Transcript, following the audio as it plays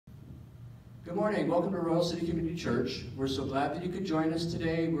Good morning. Welcome to Royal City Community Church. We're so glad that you could join us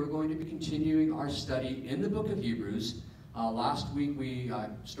today. We're going to be continuing our study in the book of Hebrews. Last week we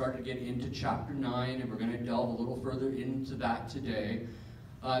started to get into chapter 9, and we're going to delve a little further into that today.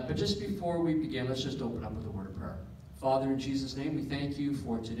 But just before we begin, let's just open up with a word of prayer. Father, in Jesus' name, we thank you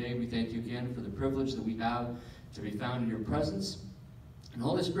for today. We thank you again for the privilege that we have to be found in your presence. And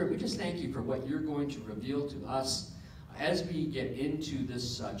Holy Spirit, we just thank you for what you're going to reveal to us as we get into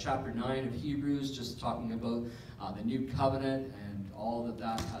this chapter 9 of Hebrews, just talking about the new covenant and all that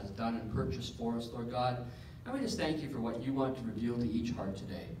that has done and purchased for us, Lord God. And we just thank you for what you want to reveal to each heart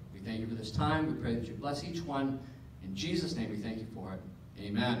today. We thank you for this time. We pray that you bless each one. In Jesus' name, we thank you for it.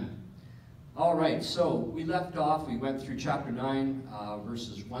 Amen. All right, so we left off. We went through chapter 9,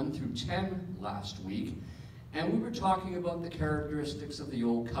 verses 1 through 10 last week. And we were talking about the characteristics of the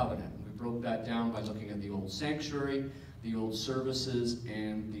Old Covenant. We broke that down by looking at the Old Sanctuary, the Old Services,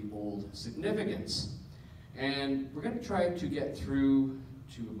 and the Old Significance. And we're going to try to get through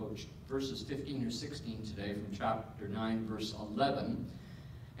to about verses 15 or 16 today from chapter 9, verse 11.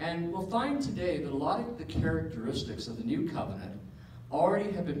 And we'll find today that a lot of the characteristics of the New Covenant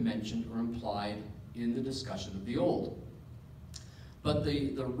already have been mentioned or implied in the discussion of the Old. But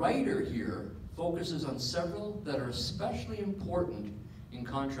the writer here focuses on several that are especially important in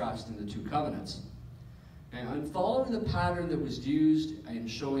contrasting the two covenants. And following the pattern that was used in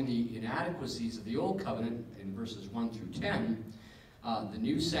showing the inadequacies of the Old Covenant in verses 1 through 10, the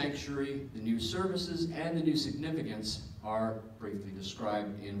new sanctuary, the new services, and the new significance are briefly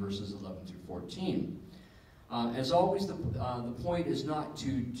described in verses 11 through 14. As always, the point is not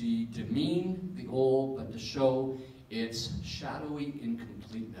to demean the old, but to show its shadowy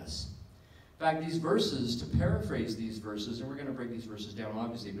incompleteness. In fact, these verses, to paraphrase these verses, and we're going to break these verses down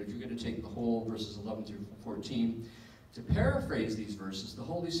obviously, but if you're going to take the whole verses 11 through 14, to paraphrase these verses, the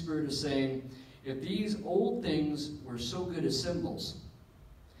Holy Spirit is saying, if these old things were so good as symbols,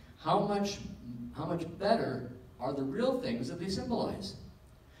 how much better are the real things that they symbolize?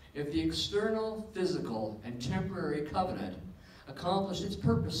 If the external, physical, and temporary covenant accomplished its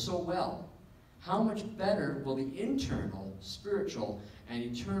purpose so well, how much better will the internal, spiritual, and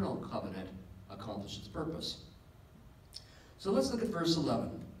eternal covenant accomplish its purpose? So let's look at verse 11.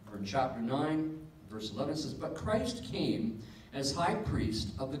 We're in chapter 9, verse 11 says, "But Christ came as high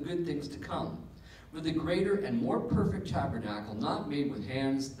priest of the good things to come, with a greater and more perfect tabernacle, not made with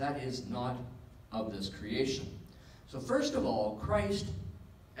hands, that is, not of this creation." So first of all, Christ,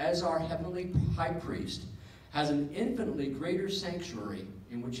 as our heavenly high priest, has an infinitely greater sanctuary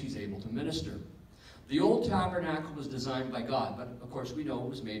in which he's able to minister. The old tabernacle was designed by God, but of course we know it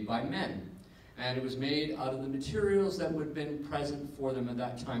was made by men. And it was made out of the materials that would have been present for them at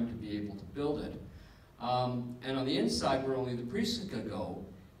that time to be able to build it. And on the inside, where only the priests could go,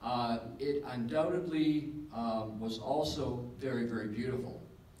 it undoubtedly was also very, very beautiful.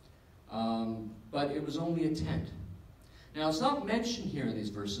 But it was only a tent. Now, it's not mentioned here in these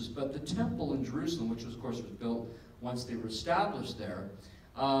verses, but the temple in Jerusalem, which of course was built once they were established there,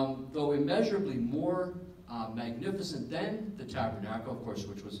 though immeasurably more magnificent than the tabernacle, of course,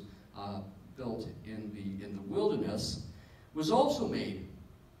 which was built in the wilderness, was also made,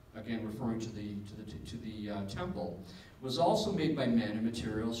 again referring to the temple, was also made by men and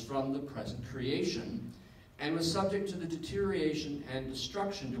materials from the present creation, and was subject to the deterioration and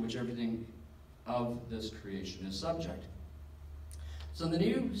destruction to which everything of this creation is subject. So the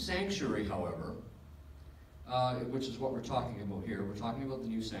new sanctuary, however, which is what we're talking about here, we're talking about the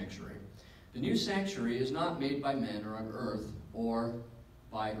new sanctuary. The new sanctuary is not made by men or on earth or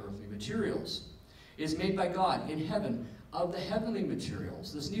by earthly materials. It is made by God in heaven of the heavenly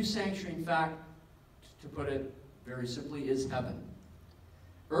materials. This new sanctuary, in fact, to put it very simply, is heaven.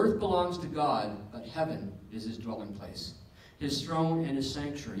 Earth belongs to God, but heaven is his dwelling place, his throne and his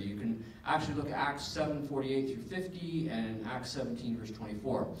sanctuary. You can actually look at Acts 7:48 through 50 and Acts 17 verse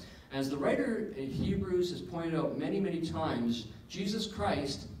 24. As the writer in Hebrews has pointed out many, many times, Jesus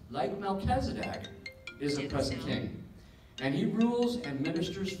Christ, like Melchizedek, is a present king. And he rules and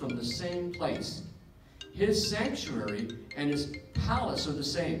ministers from the same place. His sanctuary and his palace are the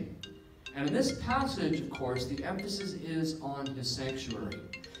same. And in this passage, of course, the emphasis is on his sanctuary.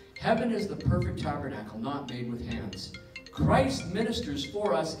 Heaven is the perfect tabernacle, not made with hands. Christ ministers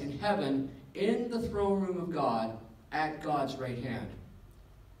for us in heaven, in the throne room of God, at God's right hand.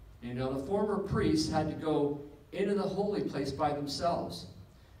 You know, the former priests had to go into the holy place by themselves,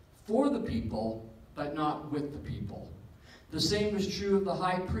 for the people, but not with the people. The same is true of the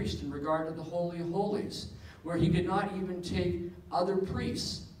high priest in regard to the Holy of Holies, where he could not even take other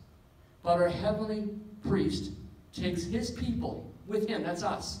priests. But our heavenly priest takes his people with him, that's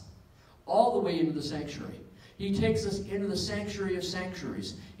us, all the way into the sanctuary. He takes us into the sanctuary of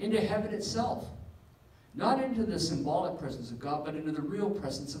sanctuaries, into heaven itself. Not into the symbolic presence of God, but into the real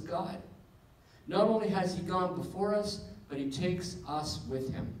presence of God. Not only has he gone before us, but he takes us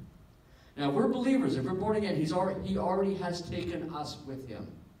with him. Now, if we're believers, if we're born again, he already has taken us with him.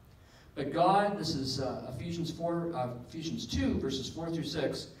 But God, this is Ephesians 2, verses 4 through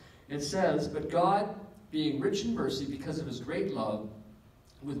 6, it says, "But God, being rich in mercy because of his great love,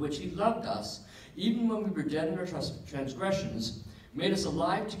 with which he loved us, even when we were dead in our transgressions, made us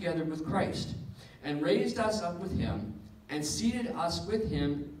alive together with Christ, and raised us up with him, and seated us with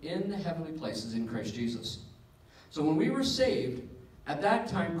him in the heavenly places in Christ Jesus." So when we were saved, at that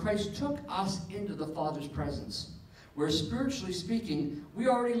time Christ took us into the Father's presence, where spiritually speaking, we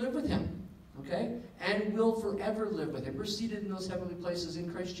already live with him, okay? And will forever live with him. We're seated in those heavenly places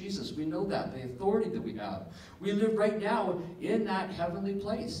in Christ Jesus. We know that, the authority that we have. We live right now in that heavenly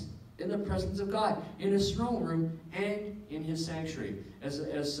place, in the presence of God, in his throne room, and in his sanctuary. As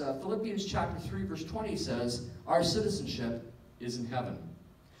Philippians chapter 3, verse 20 says, our citizenship is in heaven.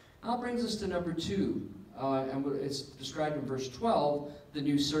 Now that brings us to number 2, and it's described in verse 12, the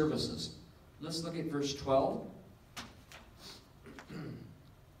new services. Let's look at verse 12.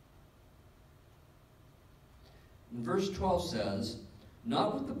 And verse 12 says,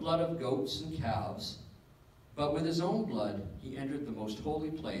 "Not with the blood of goats and calves, but with his own blood he entered the most holy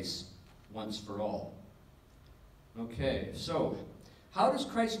place once for all." Okay, so how does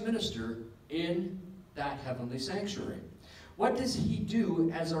Christ minister in that heavenly sanctuary? What does he do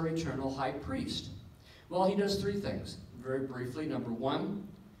as our eternal high priest? Well, he does 3 things, very briefly. Number 1,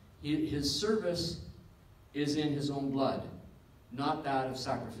 his service is in his own blood, not that of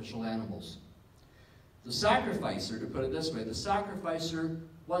sacrificial animals. The sacrificer, to put it this way, the sacrificer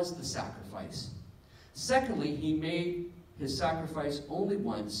was the sacrifice. Secondly, he made his sacrifice only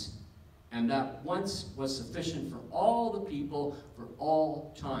once, and that once was sufficient for all the people for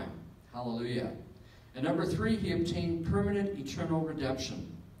all time. Hallelujah. And number 3, he obtained permanent eternal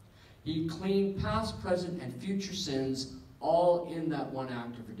redemption. He cleaned past, present, and future sins all in that one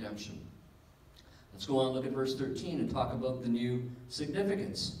act of redemption. Let's go on and look at verse 13 and talk about the new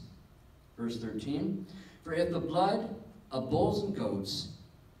significance. Verse 13, "For if the blood of bulls and goats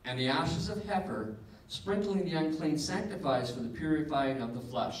and the ashes of heifer, sprinkling the unclean, sanctifies for the purifying of the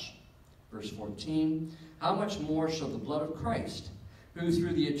flesh." Verse 14, "How much more shall the blood of Christ, who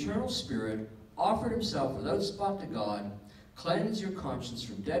through the eternal Spirit offered himself without spot to God, cleanse your conscience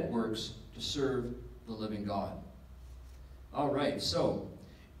from dead works to serve the living God?" All right, so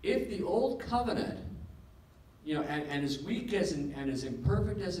if the old covenant, and as weak as and as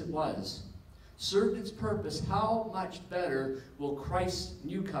imperfect as it was, served its purpose, how much better will Christ's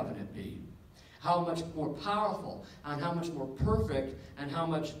new covenant be? How much more powerful, and how much more perfect, and how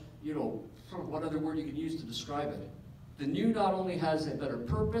much, what other word you could use to describe it? The new not only has a better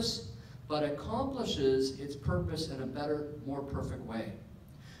purpose, but accomplishes its purpose in a better, more perfect way.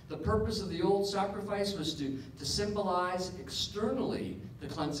 The purpose of the old sacrifice was to symbolize externally the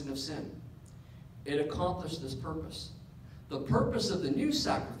cleansing of sin. It accomplished this purpose. The purpose of the new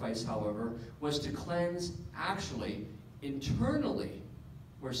sacrifice, however, was to cleanse actually, internally,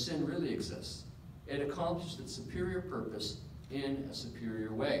 where sin really exists. It accomplished its superior purpose in a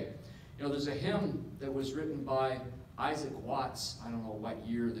superior way. There's a hymn that was written by Isaac Watts. I don't know what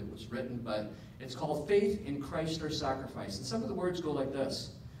year that was written, but it's called "Faith in Christ Our Sacrifice." And some of the words go like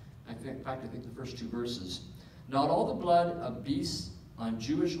this. I think the first 2 verses. "Not all the blood of beasts on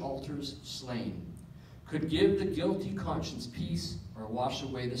Jewish altars slain could give the guilty conscience peace or wash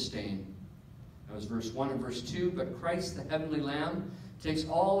away the stain." That was verse 1 and verse 2. "But Christ, the heavenly Lamb, takes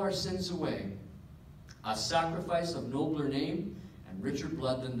all our sins away, a sacrifice of nobler name and richer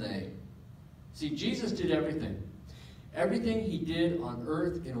blood than they." See, Jesus did everything. Everything he did on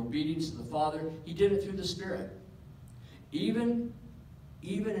earth in obedience to the Father, he did it through the Spirit. Even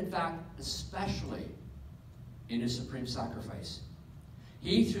in fact, especially in his supreme sacrifice.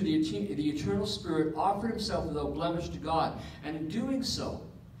 He, through the eternal Spirit, offered himself without blemish to God. And in doing so,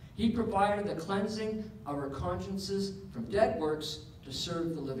 he provided the cleansing of our consciences from dead works to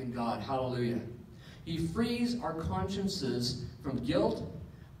serve the living God. Hallelujah. He frees our consciences from guilt.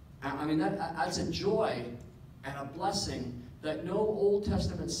 That's a joy and a blessing that no Old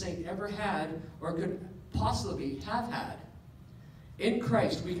Testament saint ever had or could possibly have had. In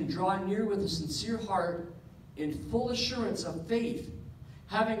Christ, we can draw near with a sincere heart in full assurance of faith,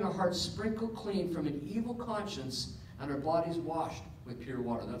 having our hearts sprinkled clean from an evil conscience and our bodies washed with pure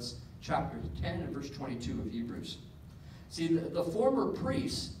water. That's chapter 10 and verse 22 of Hebrews. See, the former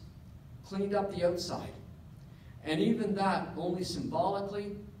priests cleaned up the outside, and even that only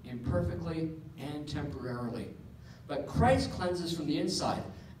symbolically imperfectly and temporarily. But Christ cleanses from the inside.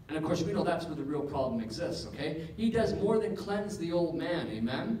 And of course, we know that's where the real problem exists, okay? He does more than cleanse the old man,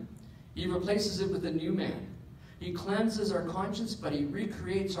 amen? He replaces it with a new man. He cleanses our conscience, but he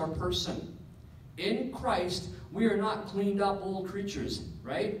recreates our person. In Christ, we are not cleaned up old creatures,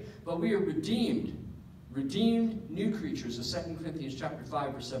 right? But we are redeemed new creatures, as 2 Corinthians chapter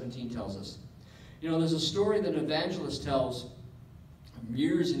 5, verse 17 tells us. You know, there's a story that an evangelist tells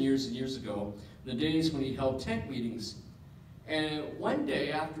years and years and years ago, the days when he held tent meetings. And one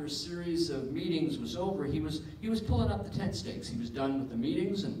day, after a series of meetings was over, he was pulling up the tent stakes. He was done with the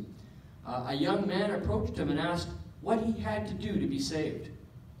meetings, and a young man approached him and asked what he had to do to be saved.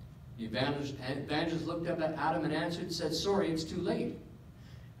 The evangelist looked up at him and answered and said, "Sorry, it's too late."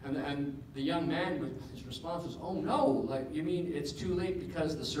 And the young man, his response was, "Oh no, like, you mean it's too late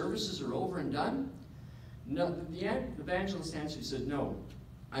because the services are over and done?" No, the evangelist answered, said, "No,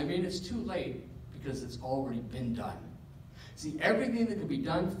 I mean it's too late because it's already been done." See, everything that could be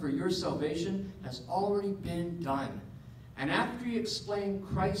done for your salvation has already been done. And after he explained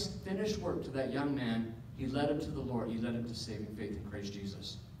Christ's finished work to that young man, he led him to the Lord. He led him to saving faith in Christ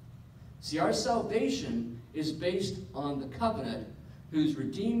Jesus. See, our salvation is based on the covenant whose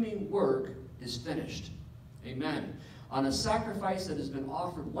redeeming work is finished. Amen. On a sacrifice that has been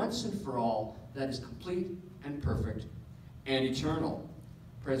offered once and for all, that is complete and perfect and eternal.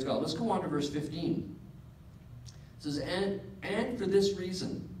 Praise God. Let's go on to verse 15. It says, and for this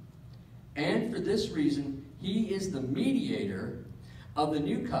reason, he is the mediator of the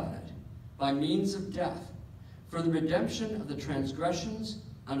new covenant by means of death, for the redemption of the transgressions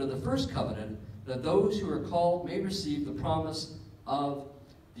under the first covenant, that those who are called may receive the promise of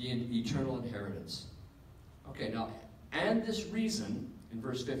the eternal inheritance. Okay, now, and this reason, in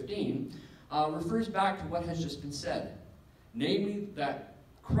verse 15, refers back to what has just been said. Namely, that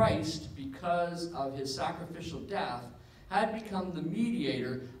Christ, because of his sacrificial death, had become the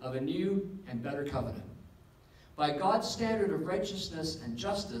mediator of a new and better covenant. By God's standard of righteousness and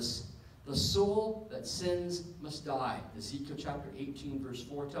justice, the soul that sins must die. Ezekiel chapter 18, verse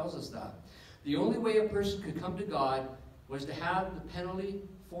 4 tells us that. The only way a person could come to God was to have the penalty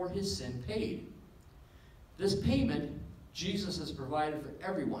for his sin paid. This payment, Jesus has provided for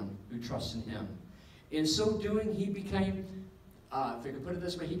everyone who trusts in him. In so doing, he became, if I could put it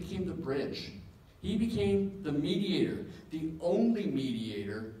this way, he became the bridge. He became the mediator, the only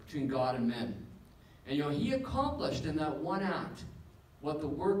mediator between God and men. And you know, he accomplished in that one act what the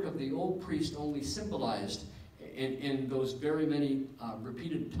work of the old priest only symbolized in those very many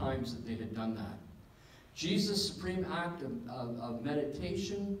repeated times that they had done that. Jesus' supreme act of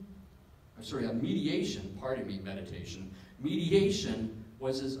mediation, mediation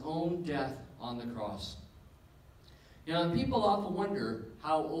was his own death on the cross. You know, and people often wonder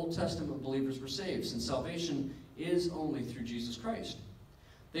how Old Testament believers were saved, since salvation is only through Jesus Christ.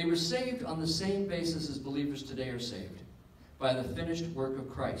 They were saved on the same basis as believers today are saved, by the finished work of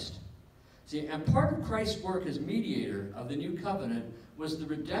Christ. See, and part of Christ's work as mediator of the new covenant was the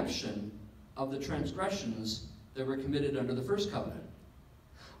redemption of the transgressions that were committed under the first covenant.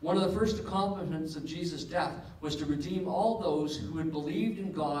 One of the first accomplishments of Jesus' death was to redeem all those who had believed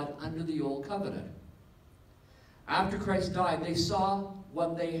in God under the old covenant. After Christ died, they saw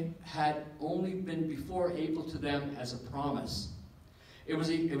what they had only been before able to them as a promise. It was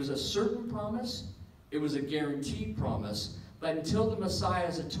a certain promise, it was a guaranteed promise, but until the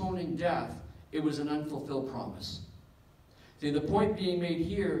Messiah's atoning death, it was an unfulfilled promise. See, the point being made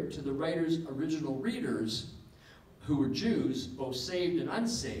here to the writer's original readers, who were Jews, both saved and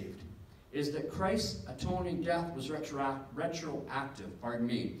unsaved, is that Christ's atoning death was retroactive.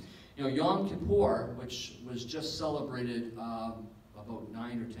 You know, Yom Kippur, which was just celebrated about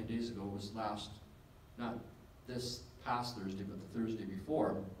 9 or 10 days ago, was not this past Thursday, but the Thursday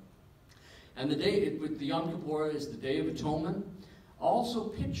before. And the Yom Kippur is the Day of Atonement, also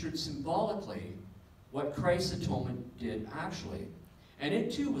pictured symbolically what Christ's atonement did actually. And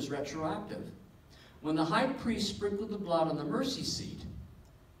it too was retroactive. When the high priest sprinkled the blood on the mercy seat,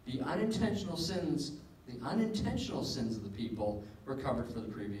 the unintentional sins of the people were covered for the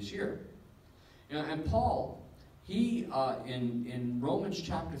previous year. You know, and Paul, he, in Romans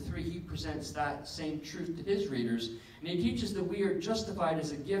chapter 3, he presents that same truth to his readers, and he teaches that we are justified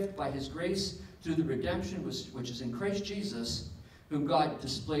as a gift by his grace through the redemption which is in Christ Jesus, whom God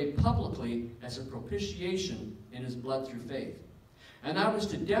displayed publicly as a propitiation in his blood through faith. And that was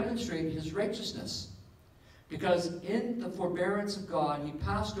to demonstrate his righteousness, because in the forbearance of God, he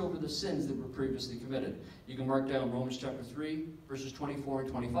passed over the sins that were previously committed. You can mark down Romans chapter 3, verses 24 and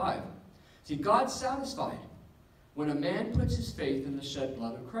 25. See, God's satisfied when a man puts his faith in the shed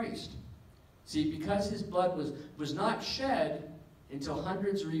blood of Christ. See, because his blood was not shed until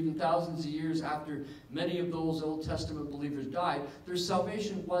hundreds or even thousands of years after many of those Old Testament believers died, their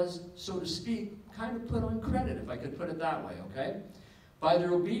salvation was, so to speak, kind of put on credit, if I could put it that way, okay? By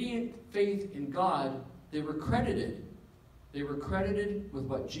their obedient faith in God, they were credited. They were credited with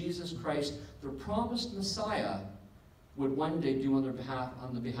what Jesus Christ, their promised Messiah, would one day do on their behalf,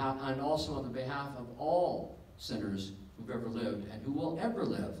 and also on the behalf of all sinners who've ever lived and who will ever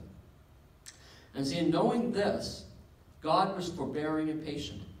live. And see, in knowing this, God was forbearing and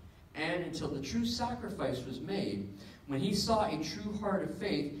patient. And until the true sacrifice was made, when he saw a true heart of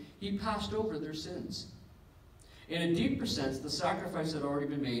faith, he passed over their sins. In a deeper sense, the sacrifice had already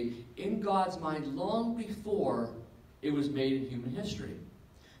been made in God's mind long before it was made in human history.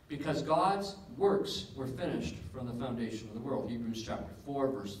 Because God's works were finished from the foundation of the world. Hebrews chapter 4,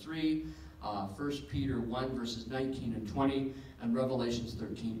 verse 3, 1 Peter 1, verses 19 and 20, and Revelations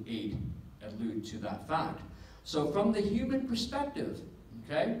 13, 8 allude to that fact. So from the human perspective,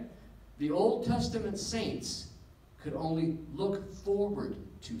 okay, the Old Testament saints could only look forward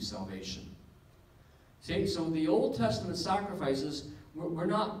to salvation. See, so the Old Testament sacrifices were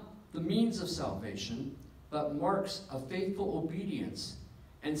not the means of salvation, but marks of faithful obedience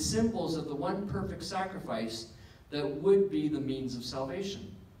and symbols of the one perfect sacrifice that would be the means of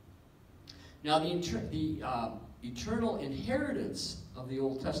salvation. Now, the eternal inheritance of the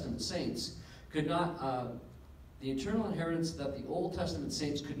Old Testament saints could not, the eternal inheritance that the Old Testament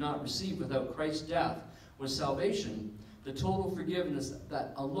saints could not receive without Christ's death was salvation, the total forgiveness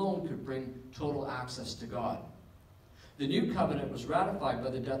that alone could bring total access to God. The new covenant was ratified by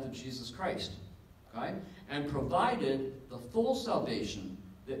the death of Jesus Christ, okay, and provided the full salvation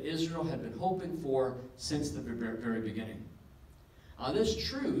that Israel had been hoping for since the very beginning. This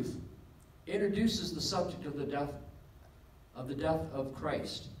truth introduces the subject of the death of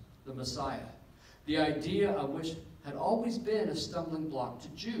Christ, the Messiah, the idea of which had always been a stumbling block to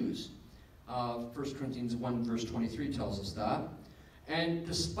Jews. 1 Corinthians 1 verse 23 tells us that. And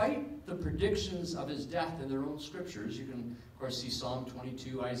despite the predictions of his death in their own scriptures, you can of course see Psalm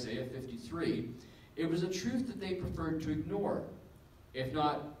 22, Isaiah 53, it was a truth that they preferred to ignore, if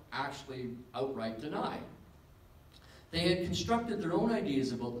not actually outright deny. They had constructed their own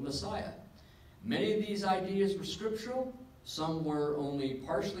ideas about the Messiah. Many of these ideas were scriptural, some were only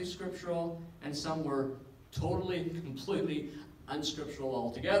partially scriptural, and some were totally, completely unscriptural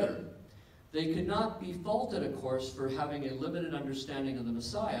altogether. They could not be faulted, of course, for having a limited understanding of the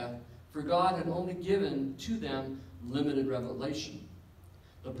Messiah, for God had only given to them limited revelation.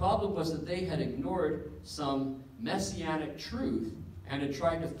 The problem was that they had ignored some messianic truth and had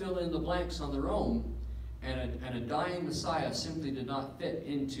tried to fill in the blanks on their own, and a dying Messiah simply did not fit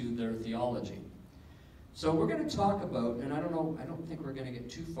into their theology. So we're going to talk about, and I don't think we're going to get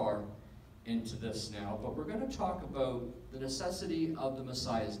too far into this now, but we're going to talk about the necessity of the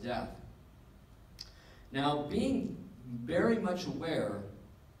Messiah's death. Now, being very much aware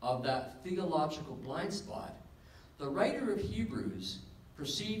of that theological blind spot, the writer of Hebrews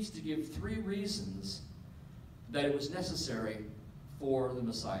proceeds to give 3 reasons that it was necessary for the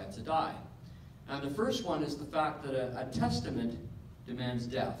Messiah to die. And the first one is the fact that a testament demands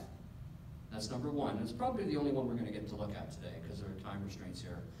death. That's number 1. It's probably the only one we're going to get to look at today because there are time restraints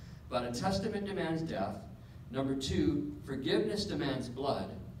here. But a testament demands death. Number 2, forgiveness demands blood.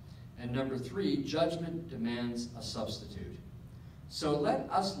 And number 3, judgment demands a substitute. So let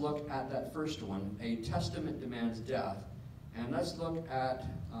us look at that first one, a testament demands death. And let's look at,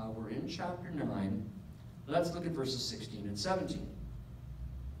 we're in chapter 9. Let's look at verses 16 and 17.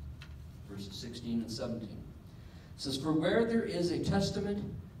 Verses 16 and 17. It says, "For where there is a testament,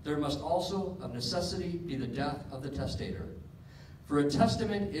 there must also of necessity be the death of the testator. For a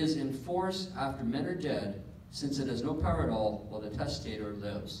testament is in force after men are dead, since it has no power at all while the testator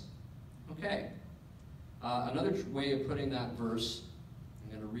lives." Okay. Another way of putting that verse,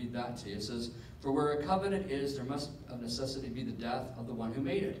 I'm going to read that to you. It says, "For where a covenant is, there must of necessity be the death of the one who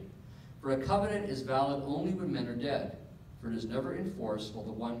made it. For a covenant is valid only when men are dead, for it is never in force while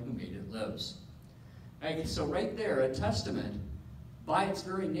the one who made it lives." Okay, so right there, a testament, by its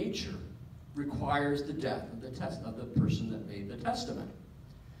very nature, requires the death of the person that made the testament.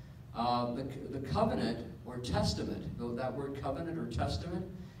 The covenant or testament, though that word covenant or testament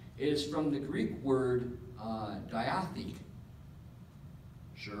is from the Greek word diatheke.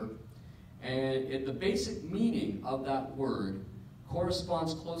 Sure. And the basic meaning of that word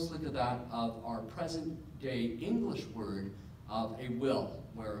corresponds closely to that of our present day English word of a will,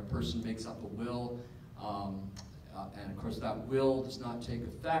 where a person makes up a will, and of course that will does not take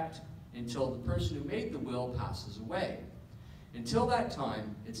effect until the person who made the will passes away. Until that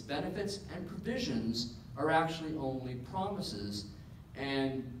time, its benefits and provisions are actually only promises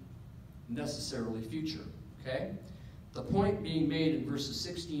and necessarily future, okay? The point being made in verses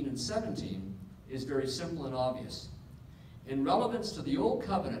 16 and 17 is very simple and obvious. In relevance to the Old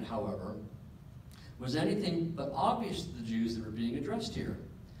Covenant, however, was anything but obvious to the Jews that were being addressed here.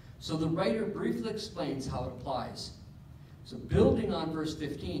 So the writer briefly explains how it applies. So building on verse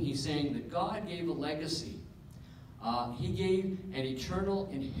 15, he's saying that God gave a legacy. He gave an eternal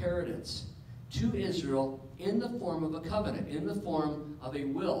inheritance to Israel in the form of a covenant, in the form of a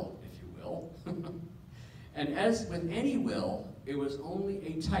will, if you will. And as with any will, it was only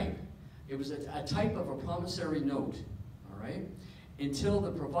a type. It was a type of a promissory note, all right? Until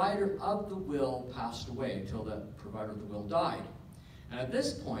the provider of the will passed away, until the provider of the will died. And at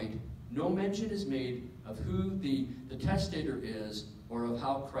this point, no mention is made of who the testator is or of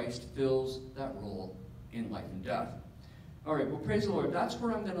how Christ fills that role in life and death. All right, well, praise the Lord. That's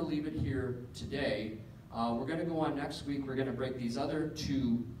where I'm going to leave it here today. We're going to go on next week. We're going to break these other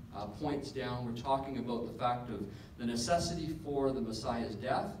two points down. We're talking about the fact of the necessity for the Messiah's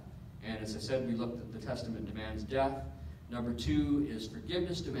death. And as I said, we looked at the Testament demands death. Number 2 is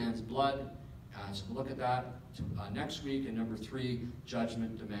forgiveness demands blood. So we'll look at that next week. And number 3,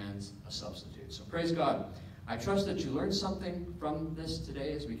 judgment demands a substitute. So praise God. I trust that you learned something from this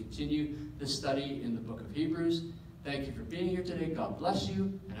today as we continue this study in the book of Hebrews. Thank you for being here today. God bless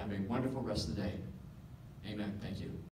you, and have a wonderful rest of the day. Amen. Thank you.